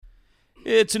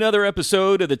It's another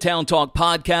episode of the Town Talk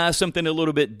Podcast, something a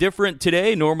little bit different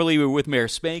today. Normally we're with Mayor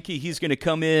Spanky. He's going to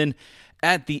come in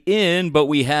at the end, but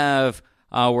we have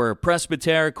our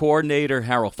Presbyteria coordinator,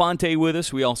 Harold Fonte, with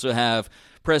us. We also have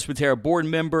Presbyteria board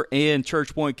member and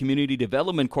Church Point Community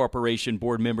Development Corporation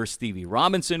board member Stevie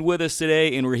Robinson with us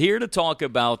today, and we're here to talk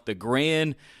about the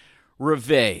Grand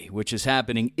Réveil, which is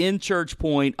happening in Church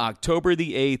Point October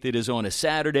the 8th. It is on a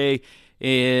Saturday.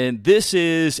 And this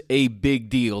is a big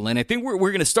deal. And I think we're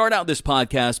going to start out this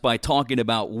podcast by talking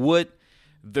about what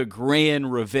the Grand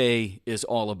Réveil is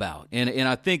all about. And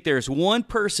I think there's one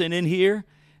person in here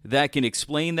that can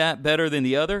explain that better than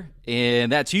the other,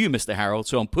 and that's you, Mr. Harold.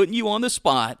 So I'm putting you on the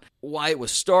spot. Why it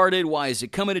was started, why is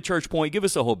it coming to Church Point? Give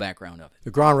us the whole background of it. The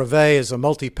Grand Réveil is a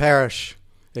multi-parish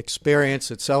experience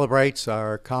that celebrates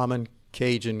our common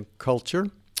Cajun culture.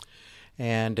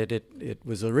 And it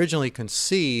was originally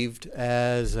conceived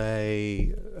as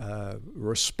a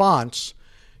response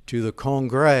to the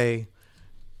congrès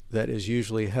that is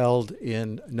usually held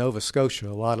in Nova Scotia.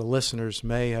 A lot of listeners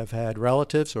may have had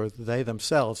relatives, or they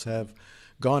themselves have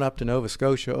gone up to Nova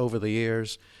Scotia over the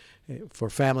years for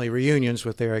family reunions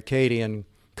with their Acadian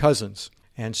cousins.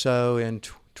 And so in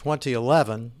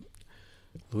 2011,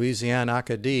 Louisiana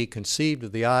Acadie conceived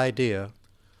of the idea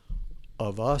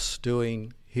of us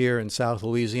doing here in South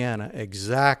Louisiana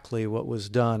exactly what was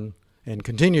done and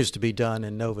continues to be done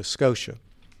in Nova Scotia.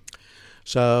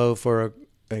 So, for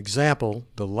example,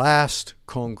 the last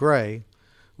congrès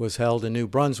was held in New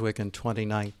Brunswick in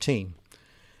 2019.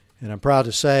 And I'm proud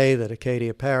to say that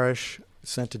Acadia Parish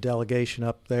sent a delegation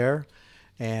up there,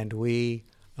 and we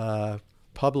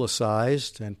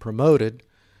publicized and promoted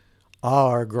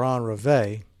our Grand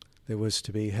Réveil that was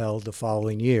to be held the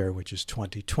following year, which is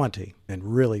 2020,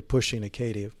 and really pushing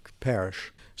Acadia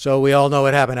Parish. So we all know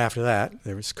what happened after that.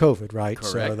 There was COVID, right?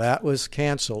 Correct. So that was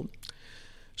canceled.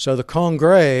 So the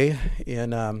congrès in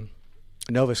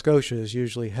Nova Scotia is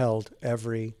usually held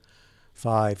every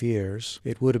 5 years.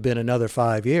 It would have been another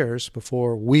 5 years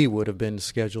before we would have been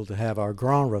scheduled to have our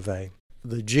Grand Réveil.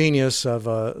 The genius of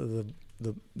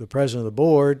the president of the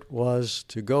board was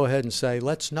to go ahead and say,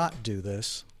 let's not do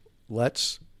this.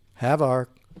 Let's have our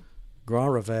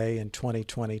Grand Réveil in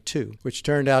 2022, which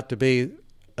turned out to be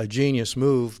a genius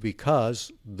move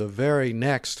because the very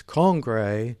next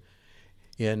congrès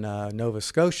in Nova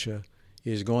Scotia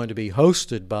is going to be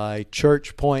hosted by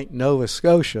Church Point, Nova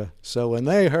Scotia. So when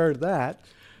they heard that,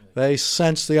 they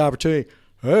sensed the opportunity,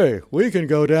 hey, we can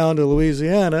go down to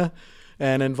Louisiana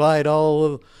and invite all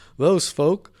of those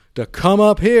folk to come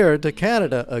up here to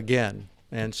Canada again.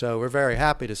 And so we're very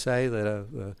happy to say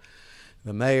that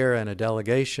the mayor and a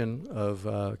delegation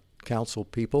of council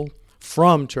people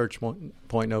from Church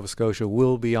Point, Nova Scotia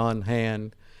will be on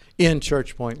hand in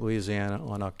Church Point, Louisiana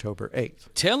on October 8th.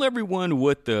 Tell everyone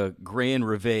what the Grand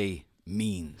Réveil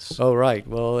means. Oh, right.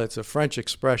 Well, it's a French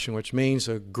expression which means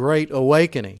a great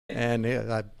awakening. And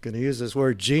I'm going to use this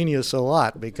word genius a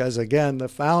lot because, again, the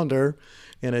founder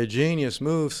in a genius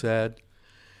move said,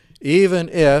 even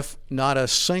if not a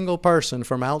single person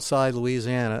from outside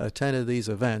Louisiana attended these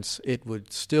events, it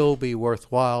would still be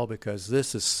worthwhile because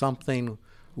this is something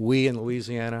we in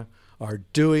Louisiana are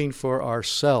doing for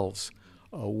ourselves,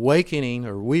 awakening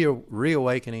or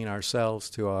reawakening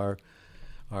ourselves to our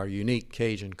unique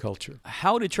Cajun culture.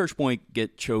 How did Church Point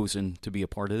get chosen to be a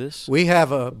part of this? We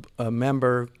have a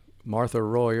member, Martha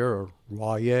Royer, or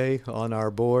Royer, on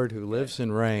our board who lives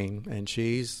in Rain, and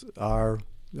she's our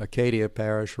Acadia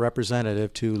Parish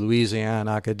representative to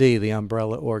Louisiana Acadie, the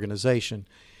umbrella organization.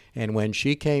 And when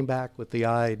she came back with the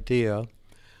idea,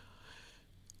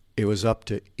 it was up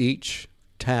to each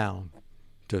town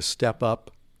to step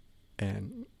up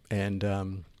and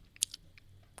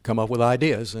come up with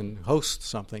ideas and host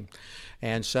something.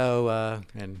 And so,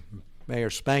 and Mayor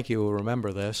Spanky will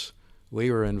remember this,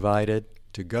 we were invited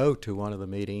to go to one of the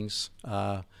meetings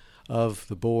of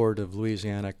the board of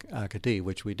Louisiana Acadie,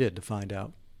 which we did to find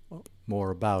out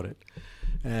more about it.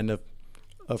 And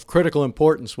of critical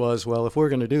importance was, well, if we're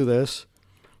going to do this,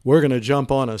 we're going to jump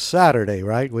on a Saturday,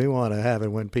 right? We want to have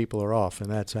it when people are off,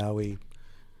 and that's how we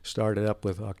started up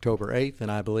with October 8th, and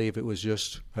I believe it was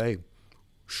just, hey,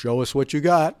 show us what you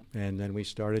got. And then we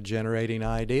started generating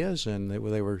ideas, and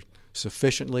they were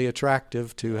sufficiently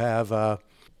attractive to have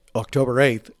October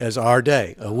 8th as our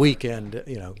day, a weekend.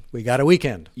 We got a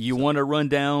weekend. You want to run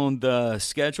down the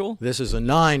schedule? This is a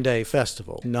 9-day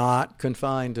festival, not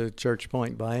confined to Church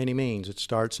Point by any means. It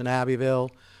starts in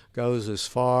Abbeville, goes as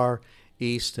far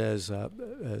east as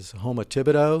Houma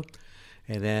Thibodaux,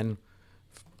 and then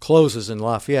closes in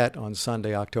Lafayette on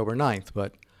Sunday, October 9th.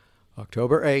 But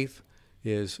October 8th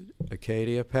is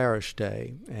Acadia Parish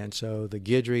Day, and so the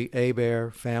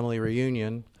Guidry-Hebert family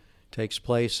reunion takes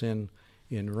place in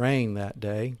rain that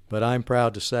day. But I'm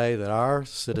proud to say that our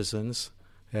citizens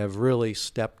have really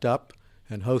stepped up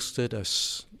and hosted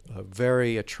a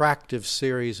very attractive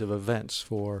series of events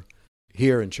for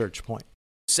here in Church Point.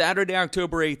 Saturday,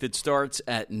 October 8th, it starts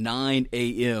at 9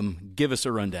 a.m. Give us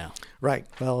a rundown. Right.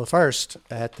 Well, first,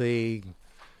 at the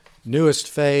newest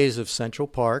phase of Central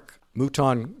Park,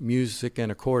 Mouton Music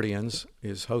and Accordions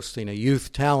is hosting a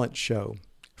youth talent show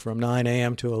from 9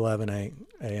 a.m. to 11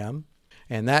 a.m.,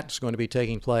 and that's going to be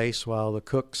taking place while the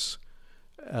cooks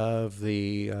of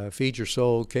the Feed Your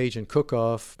Soul Cajun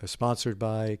Cook-Off, sponsored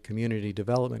by Community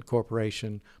Development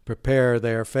Corporation, prepare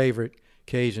their favorite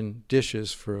Cajun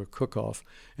dishes for a cook-off.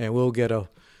 And we'll get a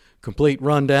complete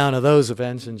rundown of those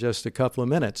events in just a couple of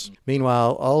minutes.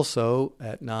 Meanwhile, also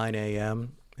at 9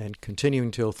 a.m. and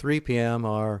continuing till 3 p.m.,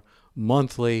 our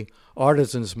monthly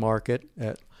Artisans Market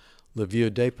at Le Vieux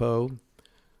Depot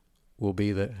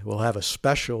we'll have a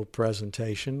special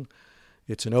presentation.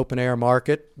 It's an open-air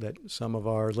market that some of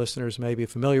our listeners may be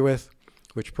familiar with,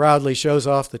 which proudly shows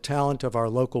off the talent of our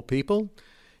local people.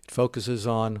 It focuses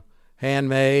on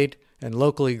handmade and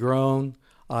locally grown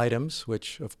items,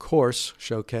 which, of course,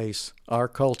 showcase our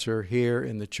culture here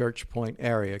in the Church Point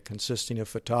area, consisting of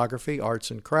photography, arts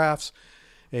and crafts,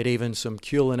 and even some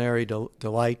culinary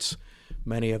delights,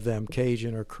 many of them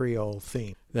Cajun or Creole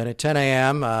themed. Then at 10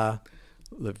 a.m.,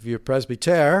 Le Vieux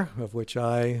Presbytère, of which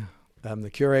I am the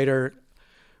curator,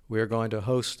 we're going to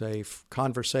host a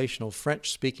conversational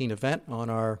French-speaking event on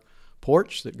our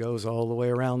porch that goes all the way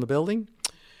around the building,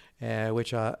 and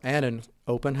an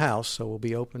open house, so we'll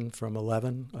be open from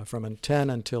 10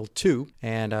 until 2.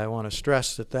 And I want to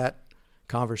stress that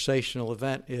conversational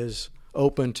event is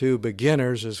open to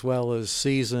beginners as well as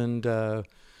seasoned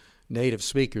native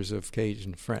speakers of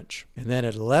Cajun French. And then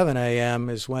at 11 a.m.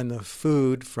 is when the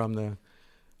food from the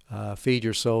Feed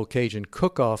Your Soul Cajun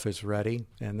Cook-Off is ready,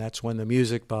 and that's when the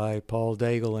music by Paul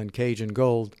Daigle and Cajun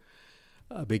Gold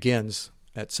begins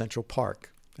at Central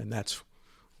Park, and that's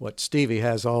what Stevie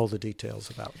has all the details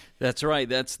about. That's right.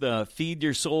 That's the Feed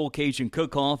Your Soul Cajun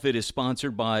Cook-Off. It is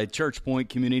sponsored by Church Point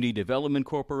Community Development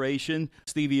Corporation.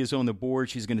 Stevie is on the board.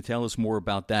 She's going to tell us more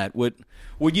about that. What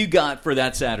you got for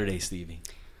that Saturday, Stevie?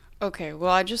 Okay,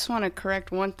 well, I just want to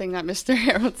correct one thing that Mr.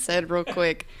 Harold said real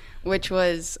quick, which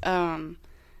was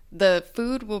the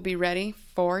food will be ready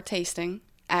for tasting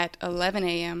at 11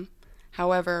 a.m.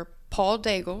 However, Paul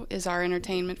Daigle is our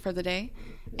entertainment for the day,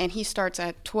 and he starts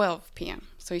at 12 p.m.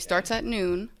 So he starts at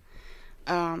noon.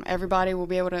 Everybody will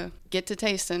be able to get to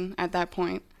tasting at that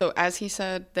point. So as he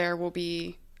said, there will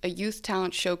be a youth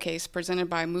talent showcase presented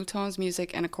by Mouton's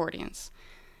Music and Accordions.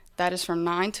 That is from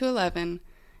 9 to 11,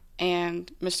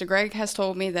 and Mr. Greg has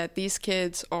told me that these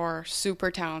kids are super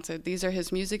talented. These are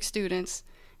his music students.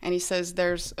 And he says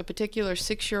there's a particular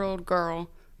 6-year-old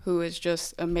girl who is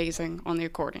just amazing on the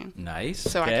accordion. Nice.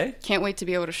 So okay. I can't wait to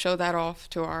be able to show that off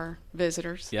to our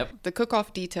visitors. Yep. The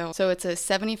cook-off detail. So it's a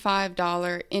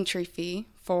 $75 entry fee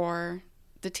for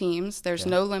the teams. There's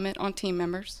no limit on team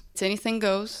members. It's anything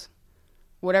goes.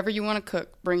 Whatever you want to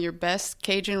cook. Bring your best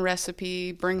Cajun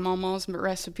recipe. Bring Mama's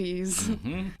recipes.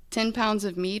 Mm-hmm. 10 pounds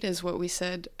of meat is what we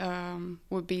said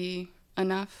would be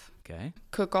enough. Okay.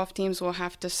 Cook-off teams will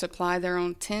have to supply their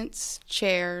own tents,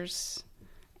 chairs,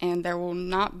 and there will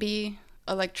not be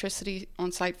electricity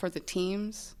on site for the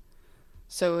teams.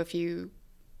 So if you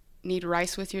need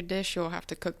rice with your dish, you'll have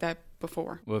to cook that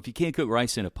before. Well, if you can't cook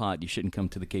rice in a pot, you shouldn't come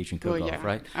to the Cajun Cook-Off, yeah,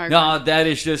 right? No, that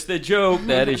is just a joke.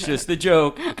 That is just a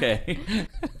joke. Okay.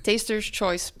 Taster's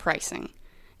Choice pricing.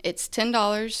 It's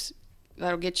 $10.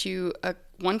 That'll get you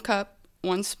 1 cup,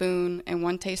 1 spoon, and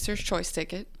 1 Taster's Choice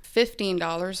ticket.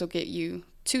 $15 will get you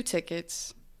 2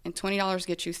 tickets, and $20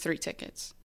 get you 3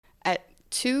 tickets. At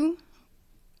 2,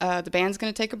 the band's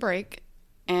going to take a break,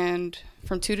 and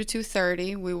from 2 to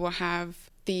 2:30, we will have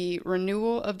the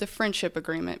renewal of the friendship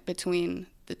agreement between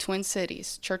the Twin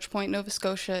Cities, Church Point, Nova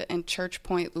Scotia, and Church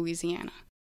Point, Louisiana.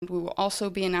 We will also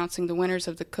be announcing the winners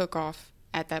of the cook-off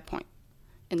at that point.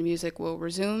 And the music will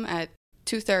resume at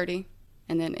 2:30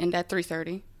 and then end at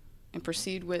 3:30 and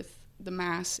proceed with the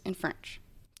Mass in French.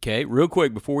 Okay, real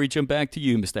quick, before we jump back to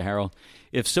you, Mr. Harrell,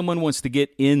 if someone wants to get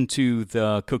into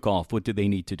the cook-off, what do they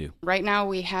need to do? Right now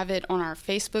we have it on our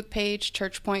Facebook page,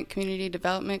 Church Point Community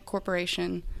Development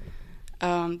Corporation.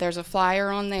 There's a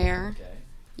flyer on there. Okay.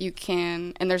 You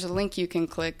can, and there's a link you can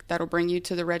click that'll bring you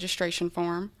to the registration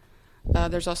form.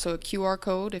 There's also a QR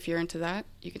code if you're into that.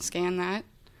 You can scan that.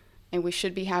 And we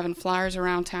should be having flyers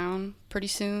around town pretty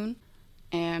soon,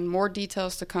 and more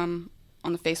details to come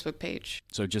on the Facebook page.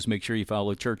 So just make sure you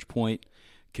follow Church Point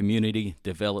Community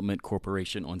Development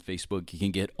Corporation on Facebook. You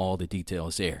can get all the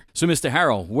details there. So, Mr.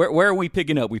 Harrell, where are we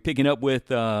picking up? We picking up with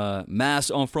Mass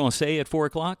en Français at 4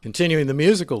 o'clock? Continuing the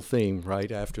musical theme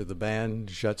right after the band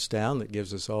shuts down. That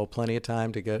gives us all plenty of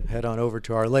time to head on over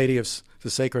to Our Lady of the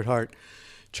Sacred Heart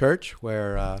Church,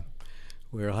 where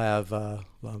we'll have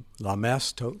La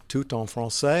Messe tout en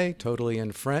français, totally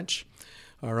in French.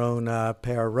 Our own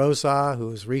Père Rosa, who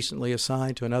was recently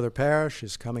assigned to another parish,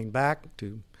 is coming back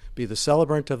to be the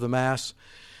celebrant of the Mass,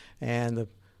 and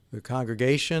the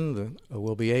congregation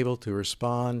will be able to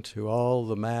respond to all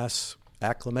the Mass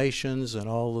acclamations and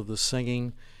all of the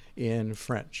singing in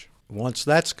French. Once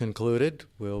that's concluded,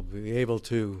 we'll be able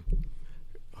to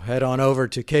head on over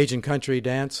to Cajun Country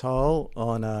Dance Hall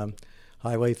on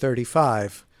Highway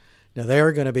 35. Now,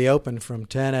 they're going to be open from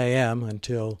 10 a.m.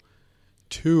 until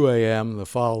 2 a.m. the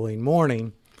following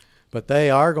morning, but they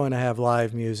are going to have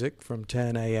live music from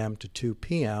 10 a.m. to 2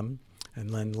 p.m.,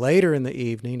 and then later in the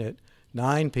evening at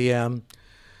 9 p.m.,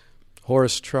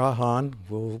 Horace Trahan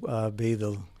will be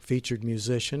the featured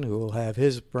musician who will have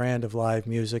his brand of live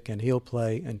music, and he'll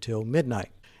play until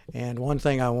midnight. And one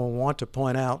thing I will want to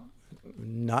point out,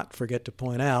 not forget to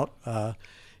point out,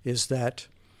 is that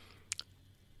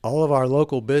all of our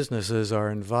local businesses are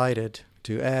invited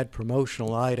to add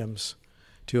promotional items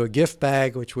to a gift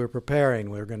bag which we're preparing.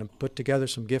 We're going to put together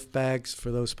some gift bags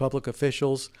for those public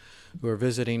officials who are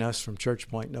visiting us from Church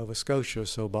Point, Nova Scotia.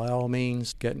 So by all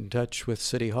means, get in touch with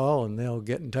City Hall, and they'll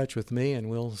get in touch with me, and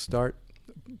we'll start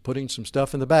putting some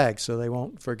stuff in the bag so they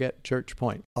won't forget Church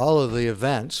Point. All of the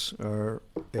events,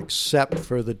 except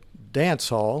for the dance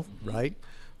hall, right,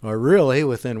 are really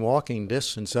within walking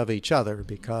distance of each other,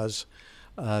 because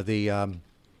the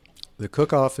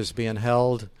cook-off is being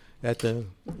held at the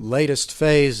latest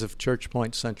phase of Church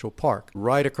Point Central Park,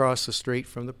 right across the street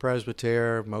from the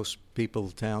presbytery. Most people,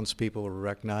 townspeople,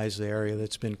 recognize the area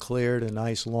that's been cleared. A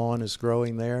nice lawn is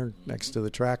growing there next to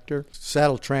the tractor.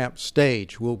 Saddle Tramp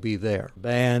stage will be there.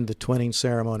 Band, the twinning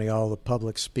ceremony, all the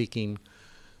public speaking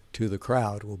to the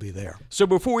crowd will be there. So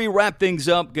before we wrap things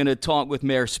up, going to talk with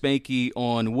Mayor Spanky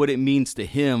on what it means to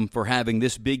him for having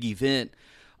this big event,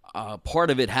 part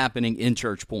of it happening in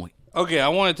Church Point. Okay, I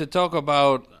wanted to talk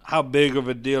about how big of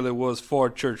a deal it was for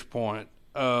Church Point.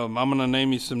 I'm going to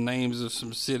name you some names of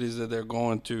some cities that they're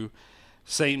going to.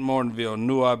 St. Martinville,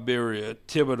 New Iberia,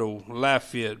 Thibodaux,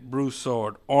 Lafayette,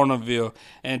 Broussard, Orneville,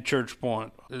 and Church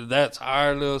Point. That's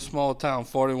our little small town,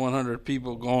 4,100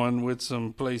 people going with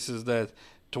some places that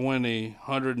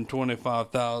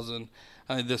 125,000.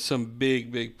 There's some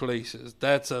big places.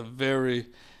 That's a very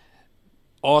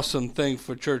awesome thing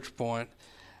for Church Point.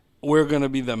 We're going to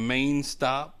be the main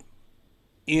stop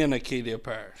in Acadia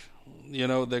Parish. You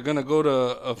know, they're going to go to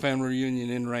a family reunion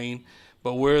in Rain,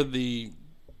 but we're the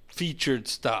featured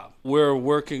stop. We're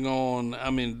working on,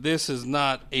 this is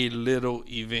not a little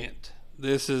event.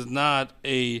 This is not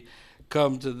a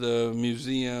come to the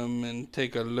museum and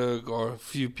take a look, or a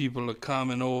few people are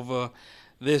coming over.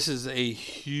 This is a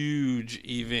huge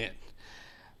event.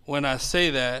 When I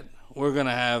say that, we're going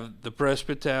to have the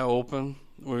presbytery open.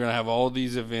 We're going to have all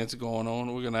these events going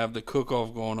on. We're going to have the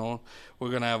cook-off going on.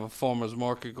 We're going to have a farmer's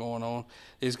market going on.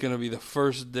 It's going to be the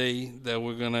first day that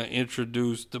we're going to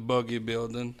introduce the buggy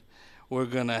building. We're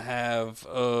going to have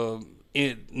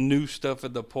new stuff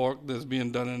at the park that's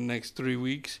being done in the next 3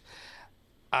 weeks.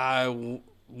 I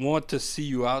want to see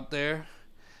you out there,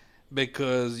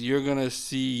 because you're going to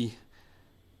see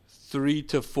 3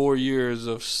 to 4 years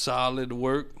of solid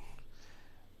work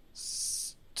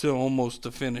to almost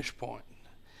the finish point.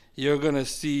 You're going to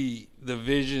see the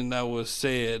vision that was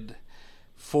said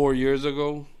 4 years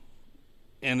ago,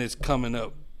 and it's coming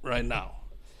up right now.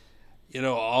 You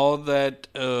know, all that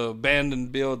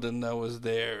abandoned building that was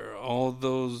there, all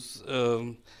those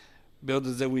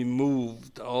buildings that we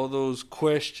moved, all those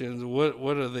questions,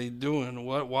 what are they doing?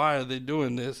 Why are they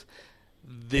doing this?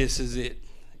 This is it.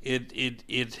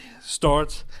 It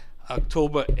starts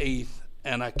October 8th,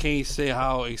 and I can't say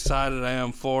how excited I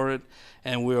am for it.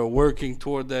 And we're working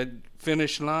toward that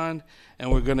finish line,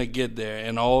 and we're going to get there.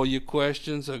 And all your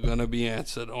questions are going to be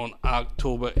answered on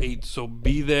October 8th. So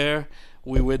be there.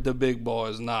 We with the big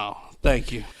boys now.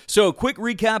 Thank you. So quick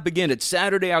recap again. It's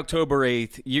Saturday, October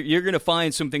 8th. You're going to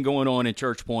find something going on in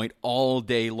Church Point all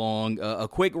day long. A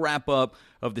quick wrap-up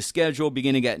of the schedule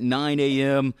beginning at 9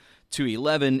 a.m. to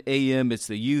 11 a.m. It's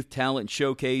the Youth Talent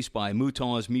Showcase by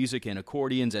Moutons Music and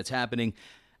Accordions that's happening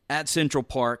at Central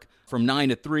Park. From 9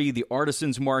 to 3, the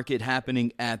Artisans Market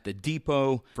happening at the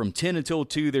Depot. From 10 until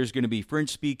 2, there's going to be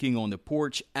French speaking on the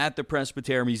porch at the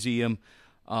Presbytery Museum.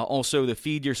 Also, the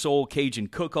Feed Your Soul Cajun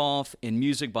Cook-Off and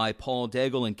music by Paul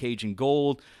Daigle and Cajun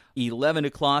Gold. 11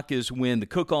 o'clock is when the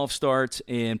cook-off starts,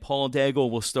 and Paul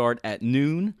Daigle will start at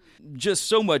noon. Just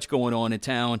so much going on in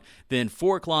town. Then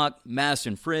 4 o'clock, Mass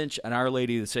in French at Our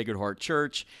Lady of the Sacred Heart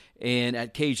Church. And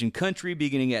at Cajun Country,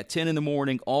 beginning at 10 in the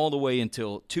morning all the way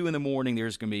until 2 in the morning,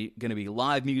 there's going to be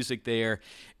live music there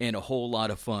and a whole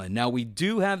lot of fun. Now, we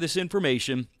do have this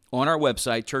information on our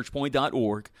website,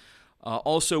 churchpoint.org.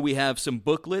 Also, we have some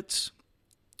booklets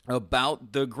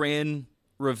about the Grand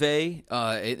Réveil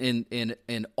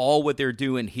and all what they're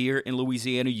doing here in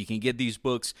Louisiana. You can get these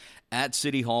books at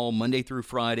City Hall Monday through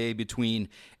Friday between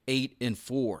 8 and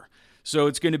 4. So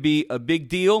it's going to be a big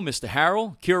deal. Mr.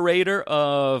 Harrell, curator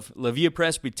of La Vie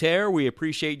Presbytere, we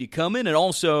appreciate you coming. And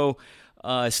also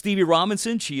Stevie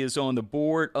Robinson, she is on the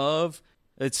board of,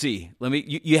 let's see,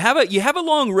 you have a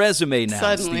long resume now,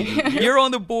 Suddenly. Stevie. You're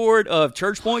on the board of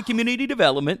Church Point Community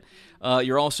Development.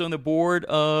 You're also on the board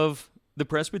of the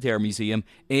Presbyterian Museum,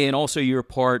 and also you're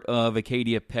part of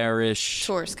Acadia Parish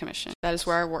Tourist Commission. That is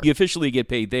where I work. You officially get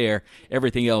paid there.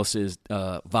 Everything else is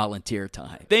volunteer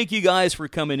time. Thank you guys for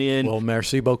coming in. Well,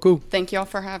 merci beaucoup. Thank y'all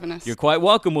for having us. You're quite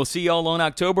welcome. We'll see y'all on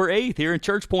October 8th here in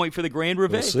Church Point for the Grand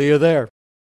Réveil. We'll see you there.